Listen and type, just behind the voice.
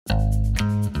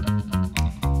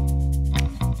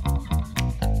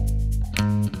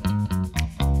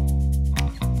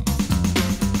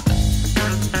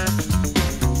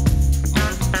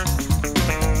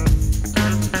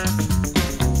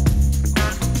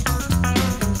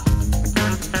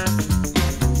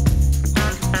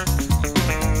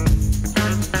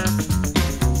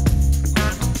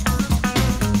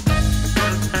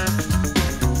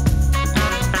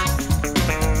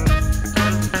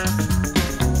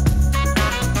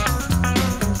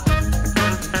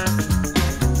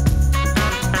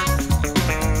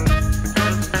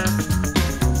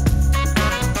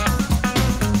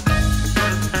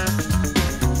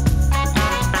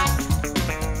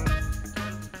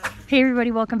Hey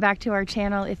everybody, welcome back to our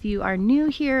channel. If you are new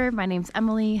here, my name's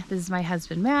Emily. This is my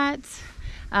husband, Matt.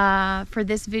 For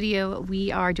this video, we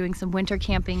are doing some winter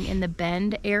camping in the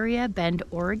Bend area, Bend,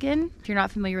 Oregon. If you're not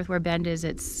familiar with where Bend is,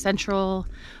 it's central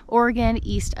Oregon,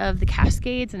 east of the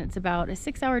Cascades, and it's about a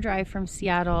 6-hour drive from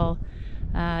Seattle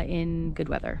in good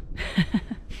weather.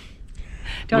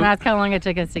 Don't ask how long it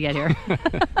took us to get here.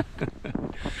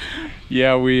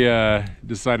 Yeah, we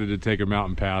decided to take a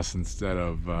mountain pass instead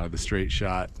of the straight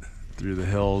shot through the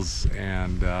hills,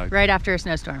 and right after a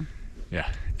snowstorm.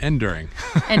 Yeah, and during.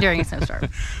 And during a snowstorm.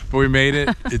 But we made it.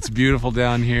 It's beautiful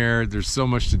down here. There's so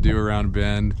much to do around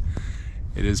Bend.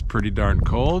 It is pretty darn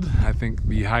cold. I think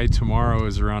the high tomorrow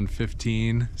is around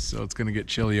 15, so it's gonna get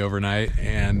chilly overnight,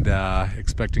 and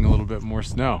expecting a little bit more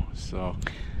snow. So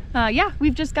yeah,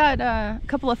 we've just got a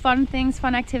couple of fun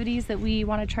activities that we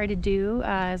want to try to do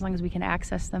as long as we can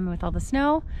access them with all the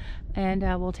snow, and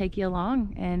we'll take you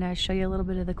along and show you a little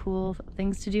bit of the cool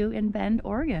things to do in Bend,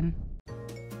 Oregon.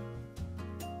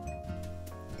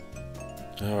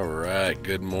 All right,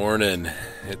 good morning.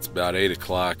 It's about 8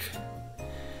 o'clock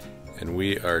and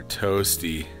we are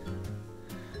toasty.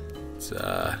 It's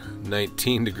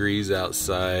 19 degrees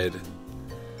outside.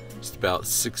 Just about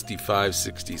 65,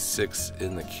 66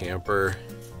 in the camper.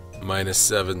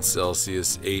 -7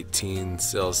 Celsius, 18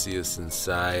 Celsius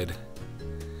inside.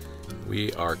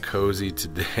 We are cozy.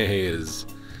 Today is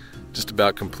just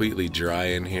about completely dry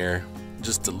in here.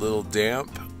 Just a little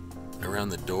damp around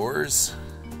the doors,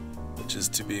 which is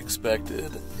to be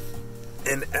expected.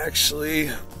 And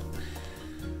actually,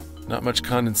 not much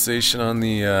condensation on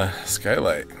the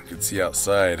skylight. You can see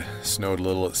outside. Snowed a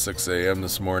little at 6 a.m.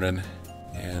 this morning.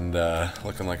 And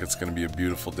looking like it's going to be a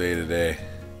beautiful day today.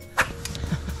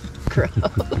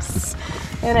 Gross.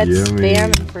 And it's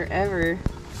spamming forever.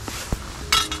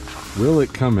 will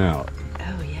it come out?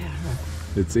 Oh yeah.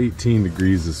 It's 18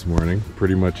 degrees this morning.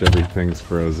 Pretty much everything's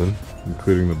frozen,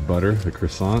 including the butter, the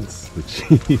croissants, the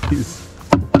cheese.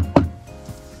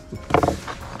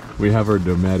 We have our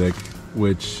Dometic,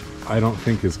 which I don't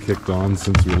think is kicked on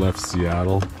since we left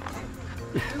Seattle.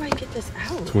 How do I get this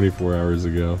out? 24 hours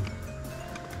ago.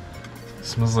 It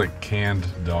smells like canned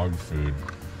dog food.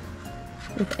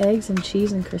 With eggs and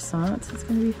cheese and croissants, it's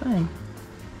gonna be fine.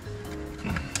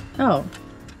 Oh.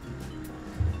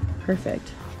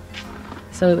 Perfect.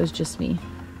 So it was just me.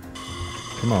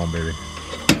 Come on, baby.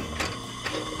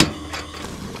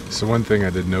 So one thing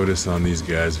I did notice on these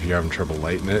guys, if you're having trouble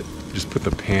lighting it, just put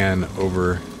the pan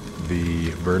over the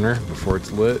burner before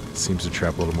it's lit. It seems to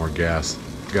trap a little more gas.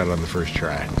 Got it on the first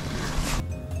try.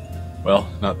 Well,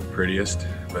 not the prettiest,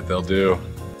 but they'll do.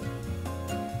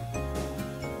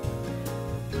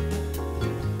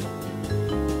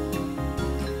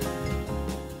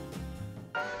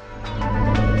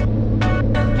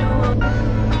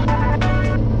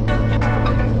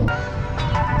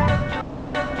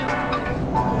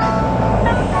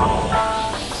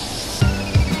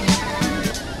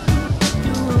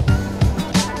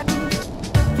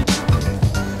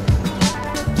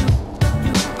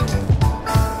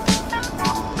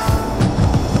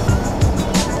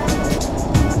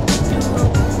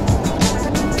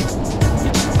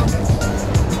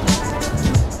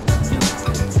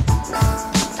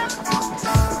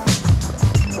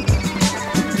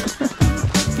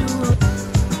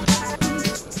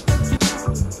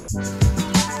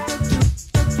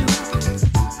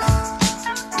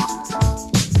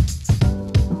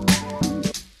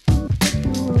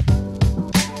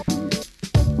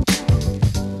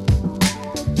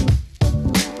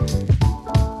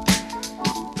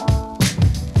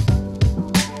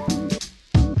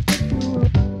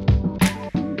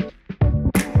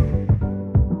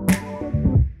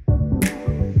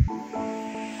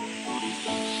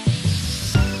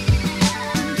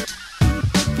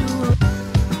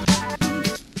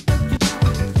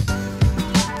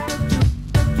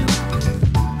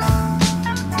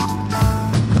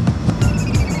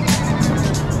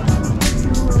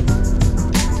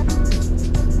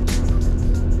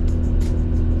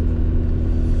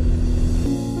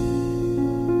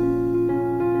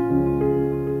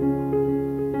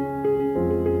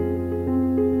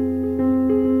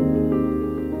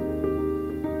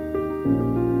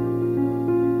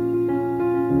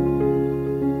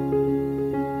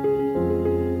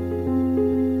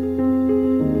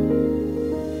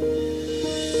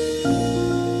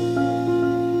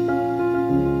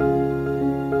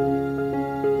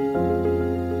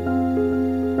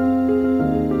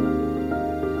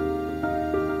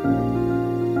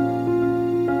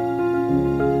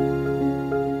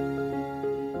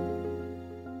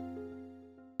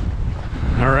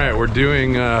 All right, we're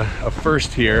doing a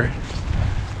first here.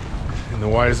 the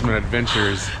Wiseman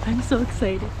Adventures. I'm so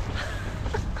excited.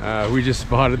 We just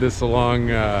spotted this along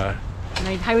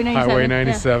Highway 97. Highway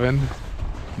 97,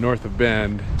 north of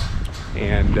Bend,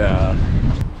 and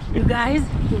you guys,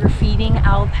 we're feeding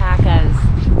alpacas.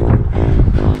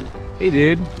 hey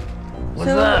dude,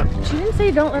 what's up? She didn't say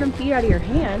don't let them feed out of your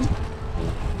hand.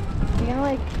 You gonna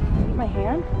like eat my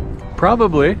hand?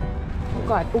 Probably. Oh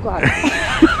god, oh god.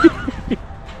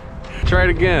 Try it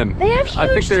again. They have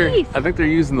huge teeth. I think they're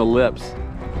using the lips.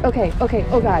 Okay, okay,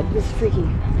 oh god, this is freaky.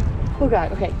 Oh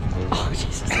god, okay. Oh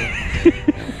Jesus.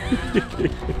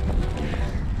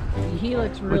 He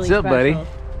looks really What's up, special. buddy?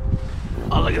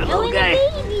 Oh, look at the little guy.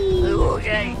 Little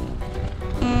guy.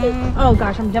 Oh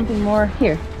gosh, I'm dumping more.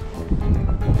 Here.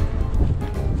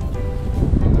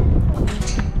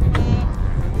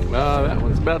 That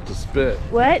one's about to spit.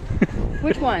 What?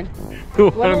 Which one? The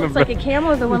One in looks the like a back.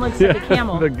 camel or the one looks like a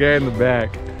camel? The guy in the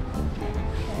back.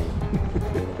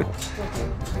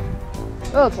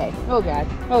 Okay, oh god.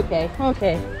 Okay,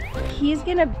 okay. He's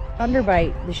gonna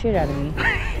underbite the shit out of me.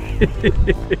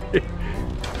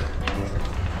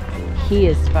 He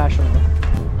is special.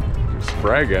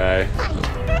 Spry guy.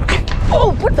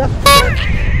 Oh, what the fuck?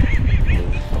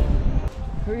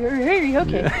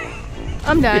 Okay.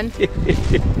 I'm done.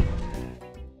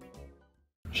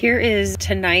 Here is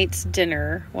tonight's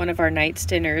dinner, one of our night's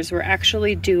dinners. We're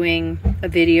actually doing a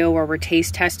video where we're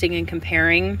taste testing and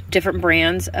comparing different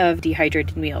brands of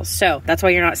dehydrated meals. So that's why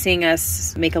you're not seeing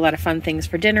us make a lot of fun things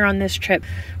for dinner on this trip.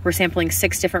 We're sampling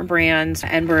 6 different brands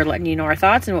and we're letting you know our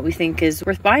thoughts and what we think is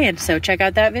worth buying. So check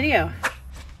out that video.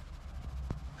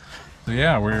 So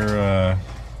yeah, we're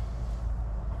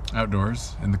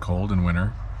outdoors in the cold in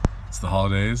winter. It's the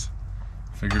holidays.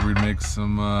 Figured we'd make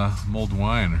some mulled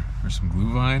wine or some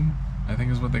Glühwein, I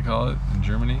think is what they call it in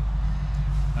Germany.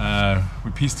 We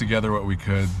pieced together what we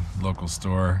could, local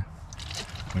store.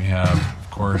 We have, of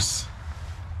course,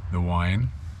 the wine.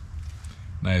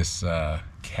 Nice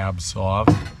Cab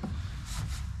Sauv,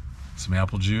 some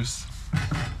apple juice,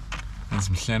 and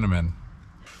some cinnamon.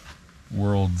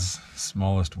 World's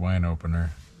smallest wine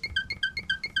opener.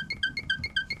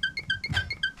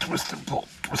 Twist and pull,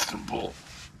 twist and pull.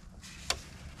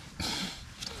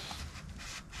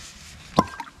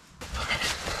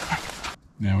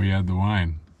 Now we add the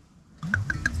wine.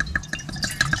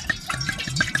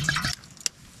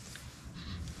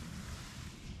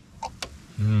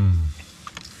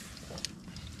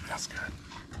 That's good.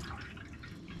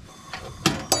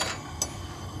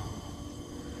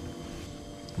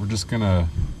 We're just gonna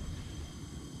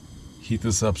heat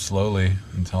this up slowly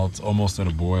until it's almost at a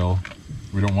boil.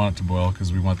 We don't want it to boil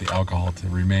because we want the alcohol to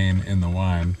remain in the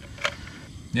wine.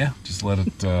 Yeah, just let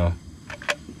it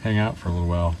hang out for a little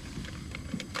while.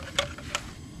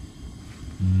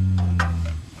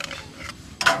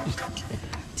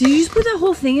 Did you just put that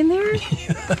whole thing in there?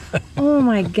 Oh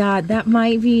my god, that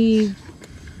might be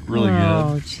Really good.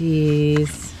 Oh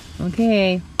jeez.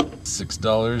 Okay.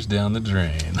 $6 down the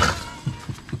drain.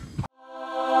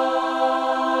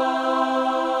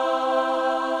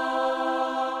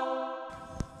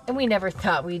 And we never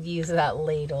thought we'd use that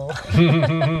ladle.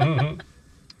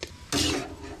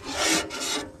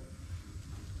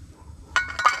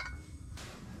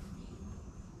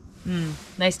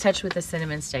 Nice touch with the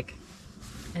cinnamon stick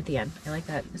at the end. I like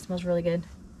that. It smells really good.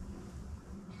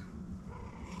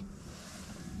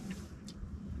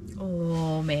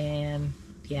 Oh man.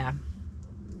 Yeah.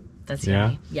 That's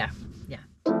yummy. Yeah. Yeah.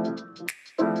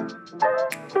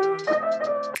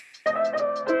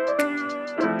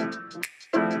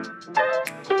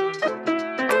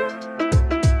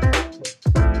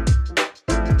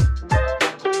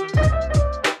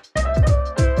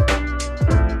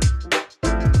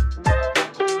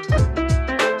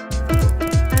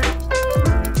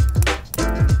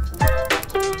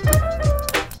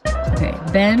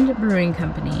 Bend Brewing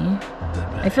Company.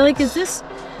 I feel like, is this,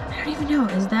 I don't even know,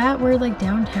 is that where like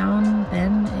downtown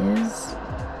Bend is?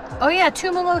 Oh yeah,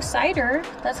 Tumalo Cider.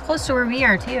 That's close to where we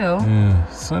are too. Yeah,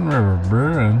 Sun River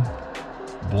Brewing.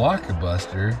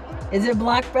 Blockbuster. Is it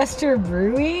Blockbuster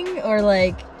Brewing? Or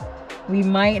like, we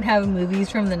might have movies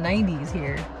from the 90s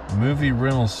here. Movie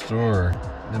rental store.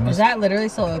 Is that literally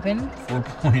still open?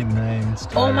 4.9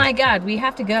 stars. Oh my god, we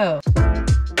have to go.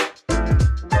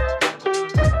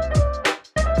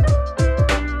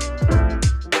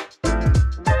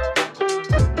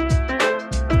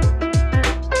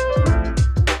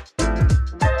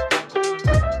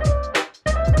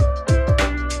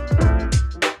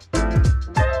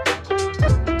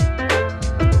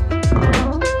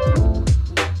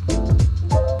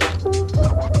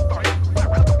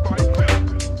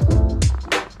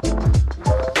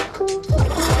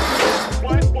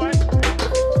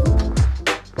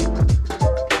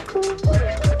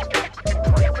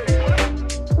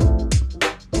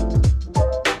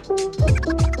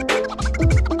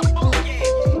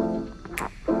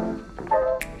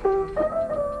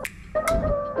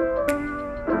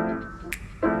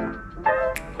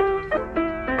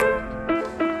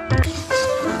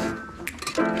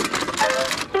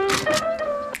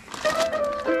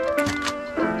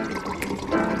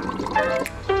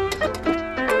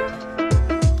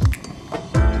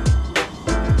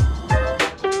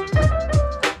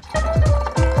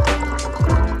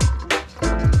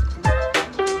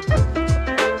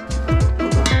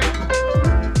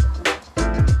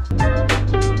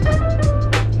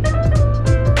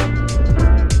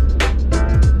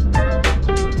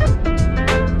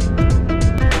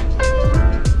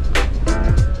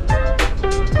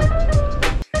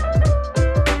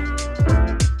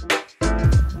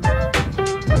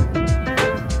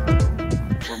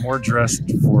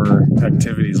 dressed for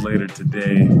activities later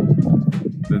today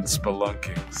than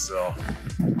spelunking, so.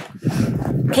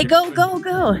 Okay, go, go,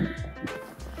 go.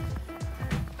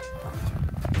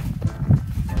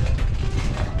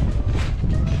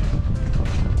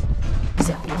 Is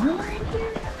it warmer in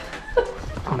here?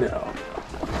 No.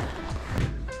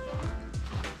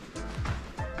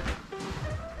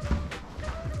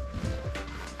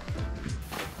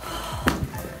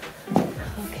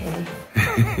 Okay.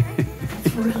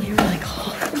 It's really, really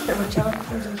cold. Watch out,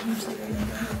 there's a huge thing right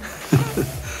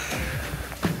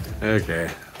now. Okay,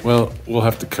 well, we'll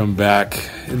have to come back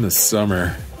in the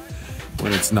summer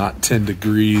when it's not 10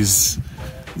 degrees,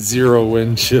 0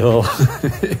 wind chill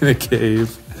in a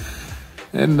cave.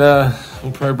 And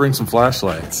we'll probably bring some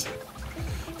flashlights.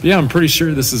 Yeah, I'm pretty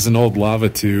sure this is an old lava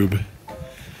tube.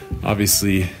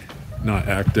 Obviously not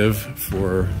active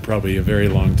for probably a very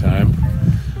long time.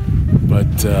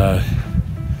 But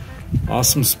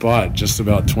awesome spot, just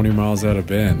about 20 miles out of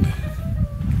Bend.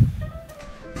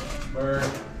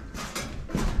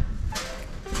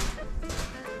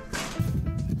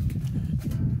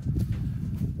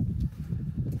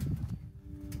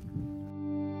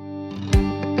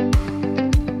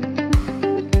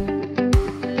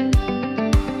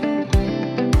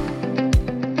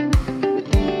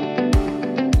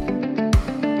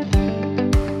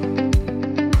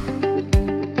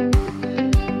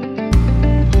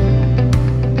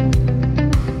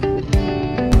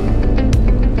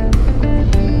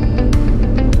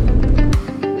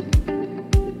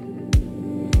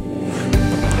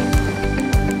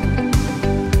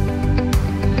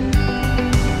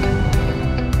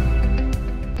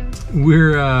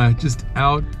 We're just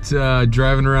out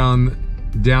driving around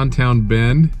downtown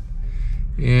Bend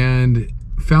and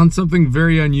found something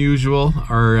very unusual.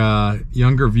 Our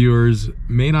younger viewers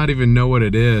may not even know what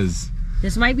it is.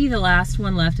 This might be the last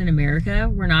one left in America.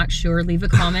 We're not sure. Leave a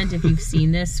comment if you've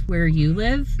seen this where you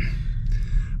live.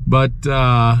 But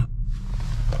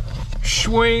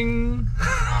swing!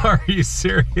 Are you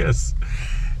serious?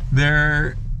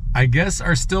 There, I guess,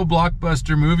 are still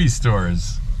Blockbuster movie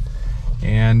stores.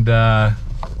 And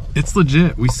it's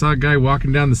legit. We saw a guy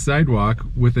walking down the sidewalk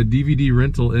with a DVD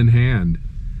rental in hand.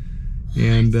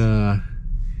 And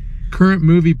current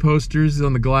movie posters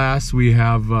on the glass. We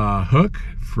have Hook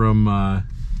from I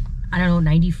don't know,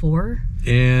 94?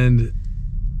 And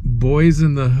Boys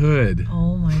in the Hood.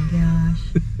 Oh my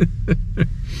gosh.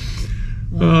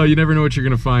 Oh, you never know what you're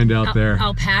gonna find out there.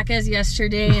 Alpacas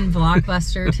yesterday and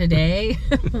Blockbuster today.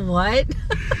 What?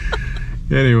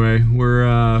 Anyway, we're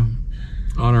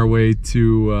on our way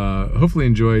to hopefully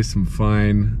enjoy some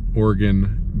fine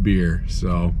Oregon beer.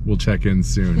 So we'll check in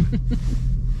soon.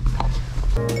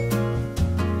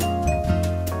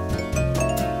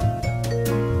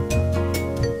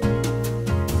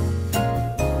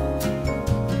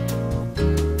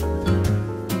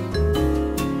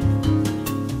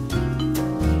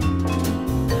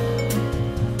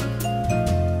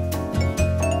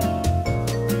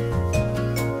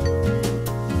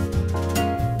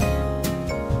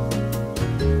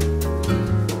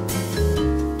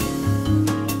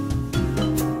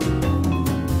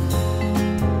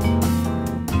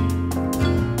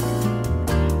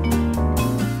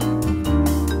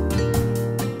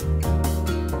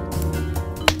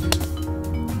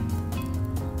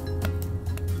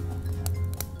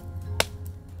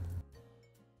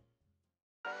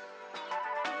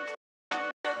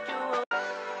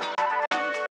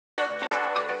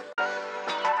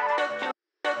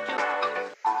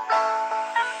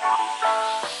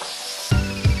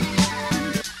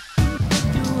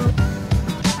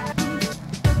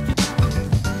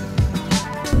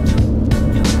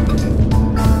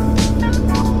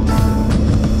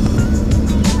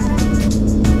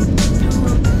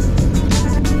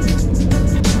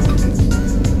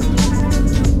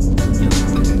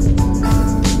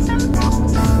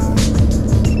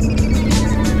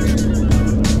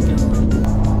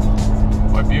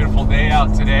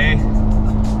 Today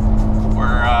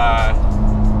we're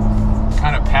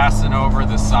kind of passing over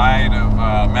the side of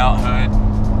Mount Hood.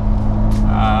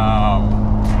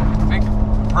 I think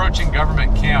approaching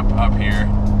government camp up here.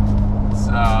 It's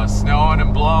snowing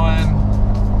and blowing,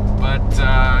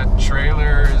 but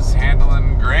trailer is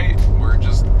handling great. We're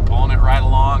just pulling it right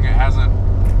along. It hasn't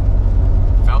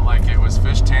felt like it was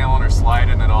fishtailing or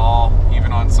sliding at all,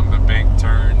 even on some of the bank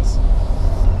turns.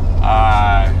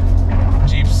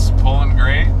 Jeep's pulling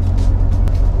great.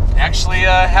 Actually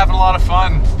having a lot of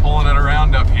fun pulling it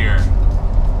around up here.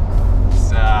 It's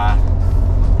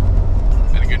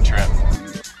been a good trip.